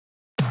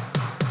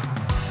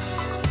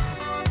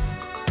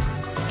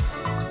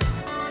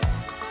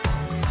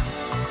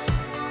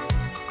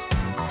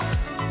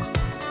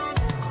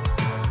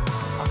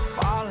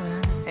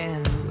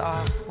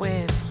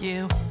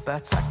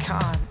but I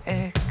can't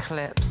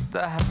eclipse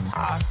the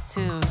past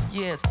 2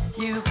 years.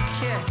 You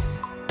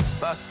kiss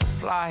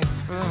butterflies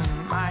through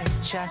my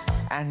chest,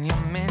 and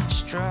your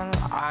minstrel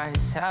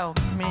eyes help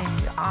me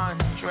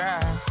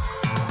undress.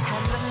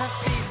 Helena,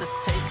 please, let's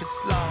take it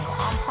slow.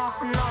 I'm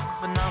half in love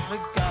with another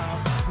girl,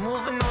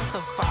 moving on so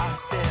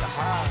fast it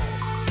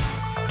hurts.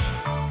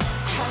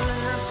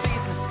 Helena,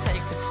 please, let's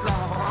take it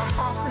slow. I'm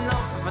half in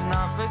love with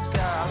another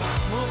girl,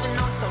 moving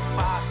on so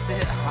fast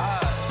it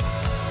hurts.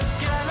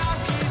 Girl,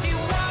 I'll give you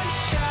one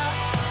shot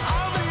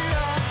of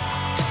love,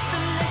 just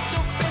a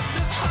little bit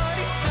of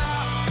honey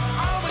top.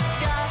 Oh my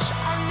gosh,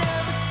 I'll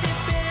never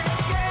dip in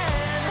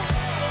again.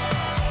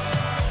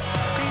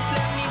 Please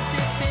let me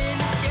dip in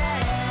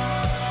again.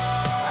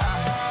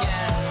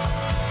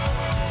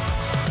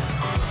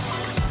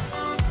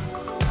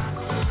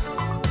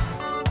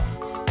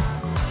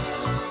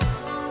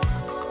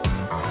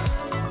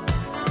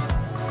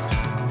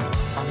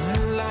 I'm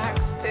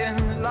relaxed in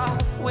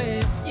love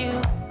with you,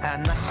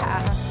 and I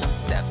haven't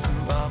steps and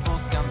bubble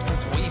gum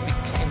since we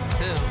became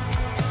two.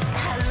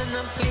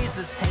 Helena, please,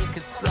 let's take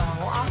it slow.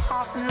 I'm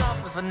half in love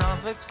with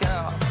another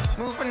girl,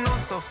 moving on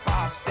so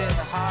fast it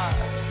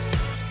hurts.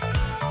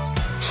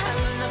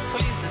 Helena,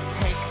 please, let's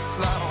take it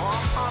slow.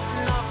 I'm half in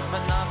love with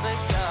another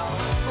girl,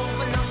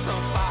 moving on so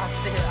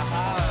fast it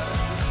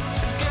hurts.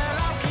 Girl,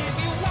 I'll give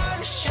you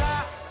one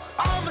shot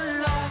of my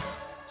love,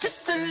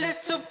 just a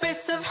little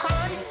bit of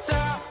honey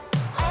top.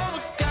 Oh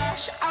my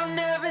gosh, I'll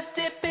never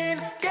dip in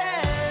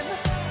again.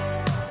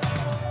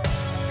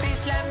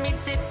 Please let me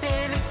dip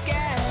in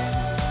again.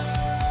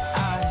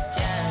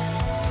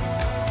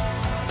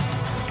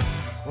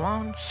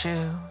 Won't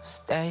you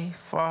stay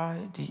for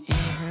the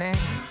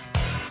evening?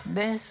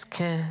 This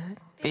could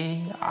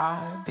be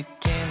our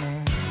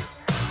beginning.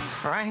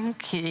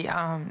 Frankie,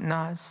 I'm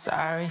not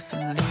sorry for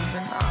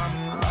leaving, I'm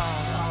in love.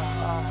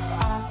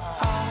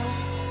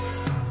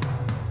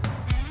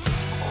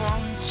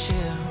 Won't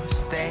you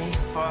stay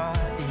for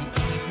the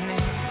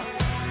evening?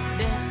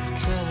 This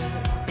could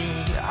be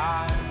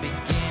our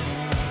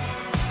beginning.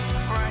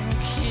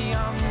 Frankie,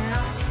 I'm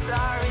not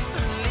sorry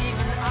for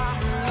leaving, I'm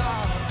in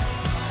love.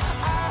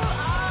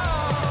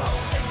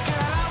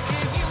 Girl, I'll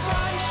give you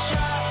one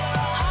shot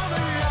of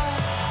love,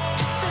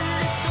 just a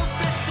little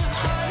bit of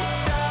honey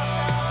top.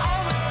 Oh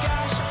my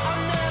gosh,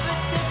 I'll never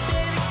dip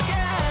in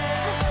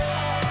again.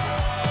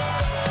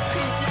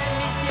 Please let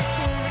me dip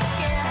in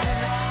again,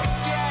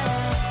 again,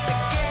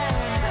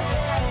 again.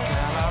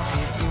 Girl, I'll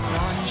give you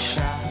one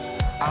shot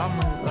of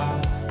my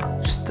love,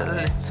 just a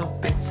little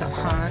bit of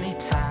honey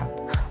top.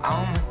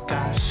 Oh my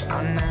gosh,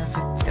 I'll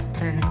never dip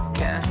in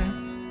again.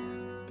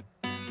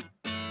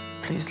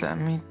 Please let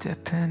me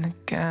dip in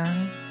again.